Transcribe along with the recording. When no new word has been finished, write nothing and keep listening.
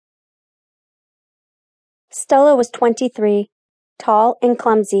Stella was 23, tall and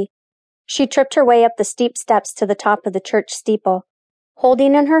clumsy. She tripped her way up the steep steps to the top of the church steeple,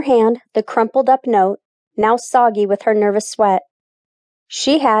 holding in her hand the crumpled-up note, now soggy with her nervous sweat.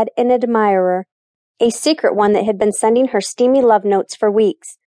 She had an admirer, a secret one that had been sending her steamy love notes for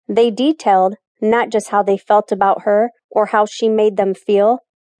weeks. They detailed not just how they felt about her or how she made them feel,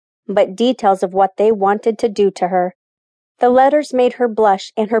 but details of what they wanted to do to her. The letters made her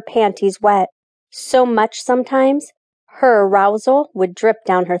blush and her panties wet. So much sometimes, her arousal would drip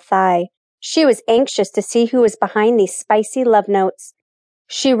down her thigh. She was anxious to see who was behind these spicy love notes.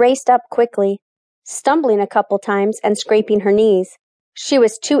 She raced up quickly, stumbling a couple times and scraping her knees. She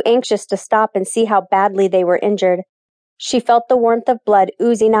was too anxious to stop and see how badly they were injured. She felt the warmth of blood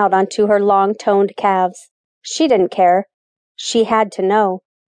oozing out onto her long-toned calves. She didn't care. She had to know.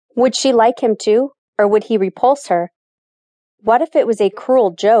 Would she like him too, or would he repulse her? What if it was a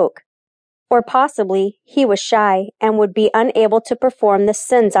cruel joke? Or possibly he was shy and would be unable to perform the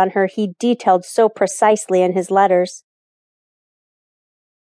sins on her he detailed so precisely in his letters.